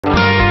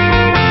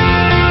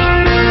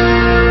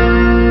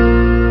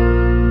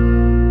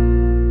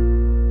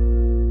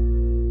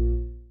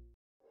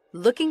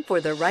Looking for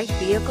the right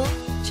vehicle?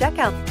 Check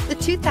out the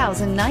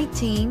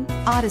 2019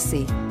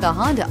 Odyssey. The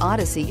Honda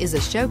Odyssey is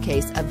a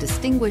showcase of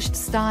distinguished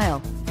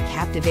style,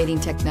 captivating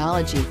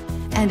technology,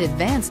 and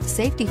advanced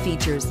safety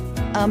features.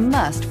 A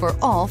must for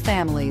all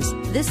families.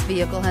 This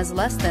vehicle has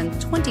less than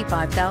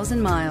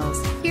 25,000 miles.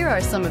 Here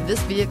are some of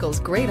this vehicle's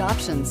great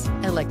options: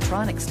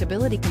 electronic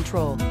stability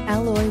control,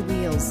 alloy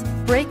wheels,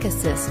 brake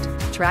assist,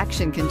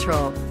 traction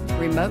control,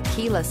 remote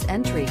keyless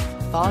entry,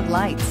 fog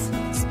lights,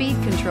 speed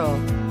control,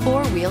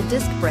 four-wheel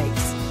disc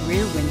brakes,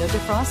 rear window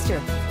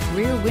defroster,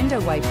 rear window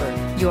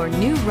wiper. Your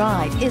new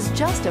ride is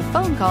just a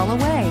phone call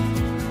away.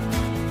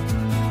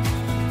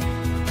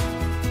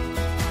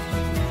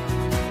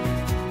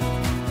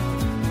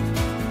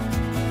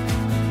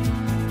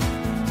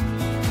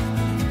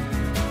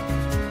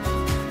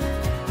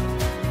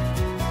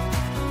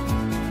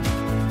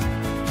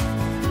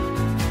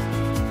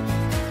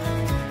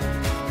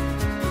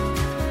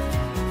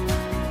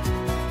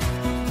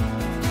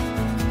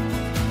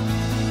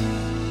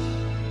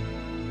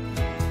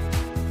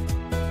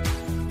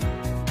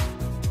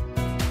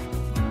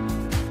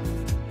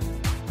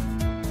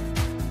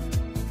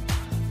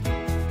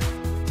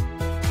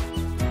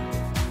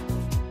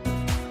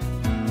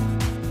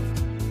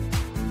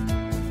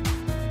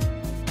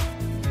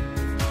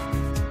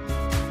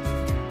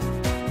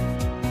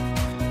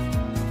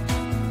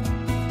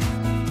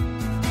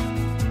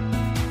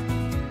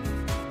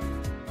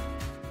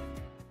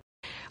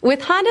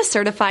 With Honda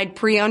certified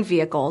pre-owned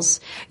vehicles,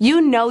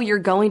 you know you're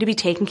going to be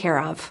taken care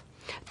of.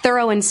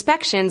 Thorough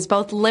inspections,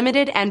 both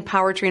limited and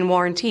powertrain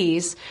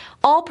warranties,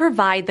 all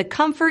provide the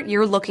comfort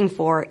you're looking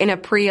for in a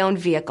pre-owned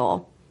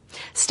vehicle.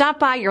 Stop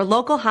by your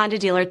local Honda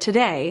dealer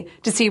today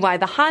to see why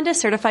the Honda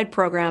certified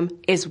program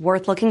is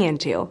worth looking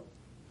into.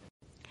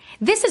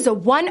 This is a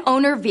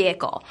one-owner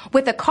vehicle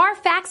with a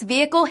Carfax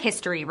Vehicle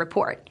History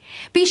Report.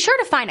 Be sure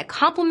to find a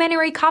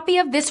complimentary copy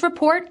of this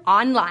report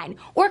online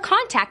or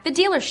contact the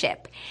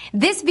dealership.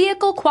 This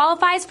vehicle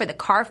qualifies for the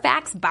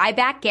Carfax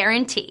Buyback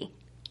Guarantee.